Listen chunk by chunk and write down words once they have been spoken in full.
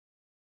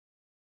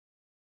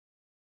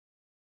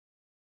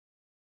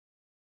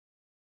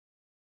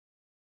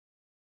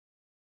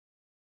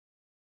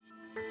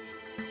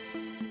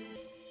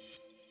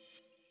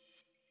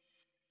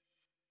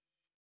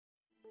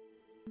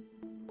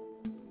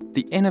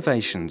The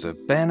innovations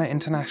of Berner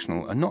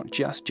International are not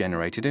just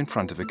generated in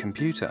front of a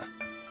computer.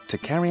 To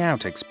carry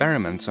out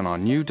experiments on our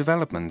new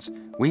developments,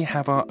 we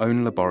have our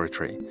own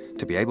laboratory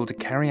to be able to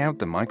carry out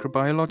the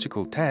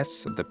microbiological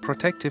tests of the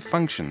protective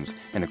functions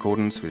in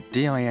accordance with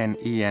DIN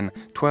EN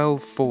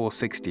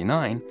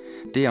 12469,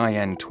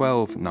 DIN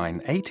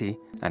 12980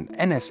 and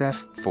NSF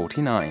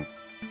 49.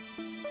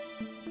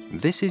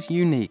 This is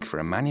unique for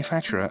a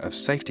manufacturer of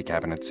safety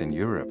cabinets in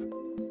Europe.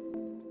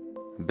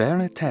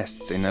 Berner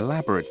tests in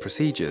elaborate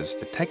procedures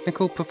the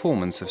technical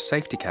performance of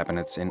safety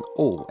cabinets in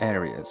all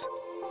areas.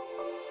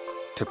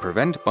 To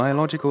prevent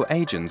biological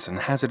agents and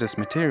hazardous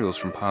materials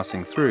from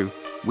passing through,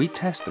 we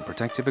test the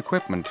protective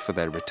equipment for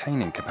their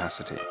retaining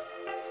capacity.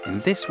 In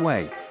this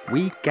way,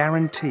 we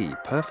guarantee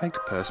perfect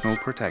personal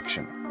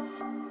protection.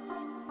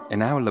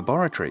 In our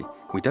laboratory,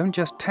 we don't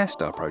just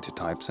test our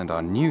prototypes and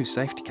our new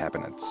safety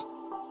cabinets.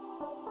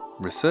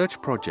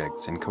 Research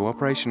projects in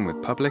cooperation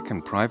with public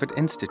and private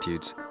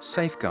institutes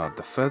safeguard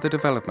the further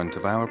development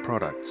of our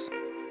products.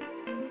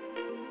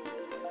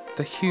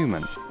 The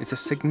human is a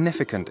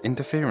significant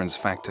interference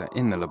factor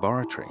in the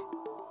laboratory.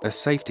 A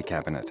safety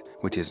cabinet,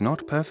 which is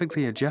not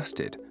perfectly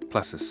adjusted,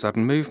 plus a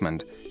sudden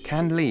movement,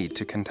 can lead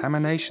to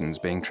contaminations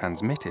being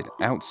transmitted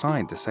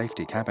outside the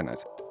safety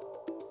cabinet.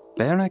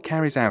 Berner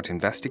carries out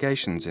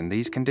investigations in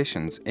these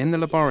conditions in the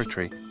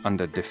laboratory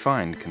under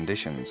defined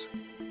conditions.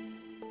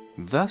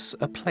 Thus,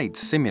 a plate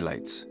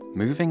simulates,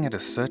 moving at a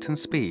certain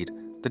speed,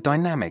 the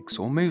dynamics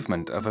or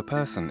movement of a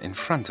person in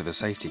front of a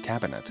safety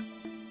cabinet.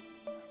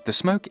 The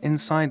smoke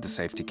inside the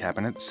safety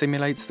cabinet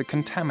simulates the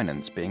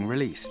contaminants being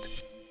released.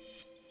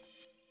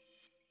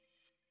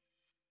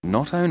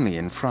 Not only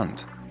in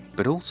front,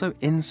 but also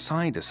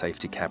inside a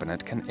safety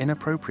cabinet can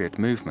inappropriate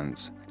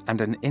movements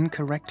and an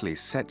incorrectly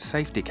set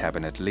safety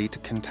cabinet lead to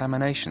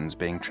contaminations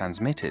being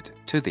transmitted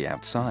to the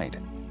outside.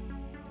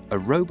 A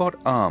robot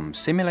arm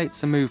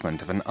simulates the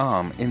movement of an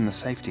arm in the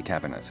safety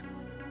cabinet.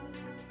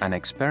 An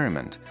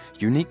experiment,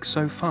 unique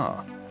so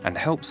far, and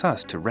helps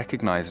us to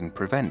recognize and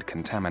prevent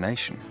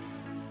contamination.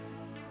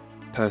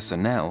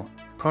 Personnel,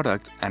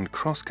 product and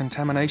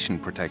cross-contamination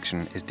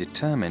protection is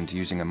determined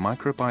using a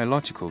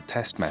microbiological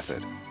test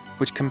method,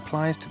 which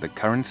complies to the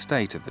current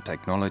state of the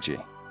technology.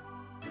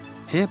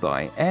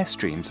 Hereby, air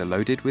streams are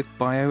loaded with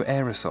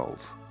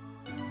bioaerosols.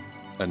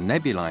 A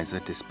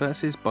nebulizer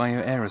disperses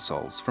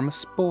bioaerosols from a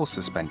spore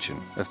suspension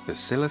of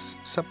Bacillus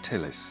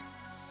subtilis.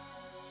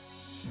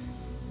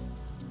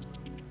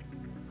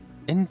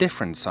 In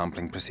different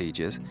sampling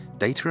procedures,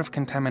 data of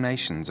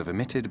contaminations of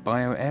emitted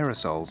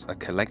bioaerosols are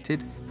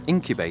collected,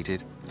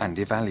 incubated, and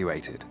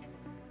evaluated.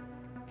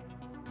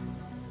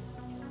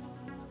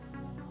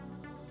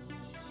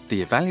 The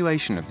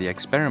evaluation of the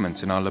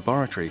experiments in our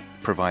laboratory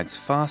provides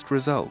fast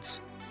results,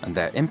 and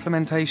their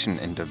implementation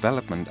in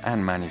development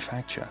and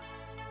manufacture.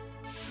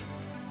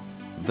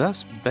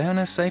 Thus,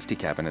 Berner safety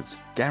cabinets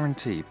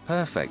guarantee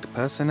perfect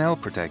personnel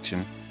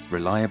protection,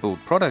 reliable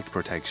product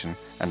protection,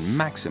 and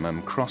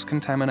maximum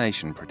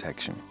cross-contamination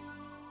protection.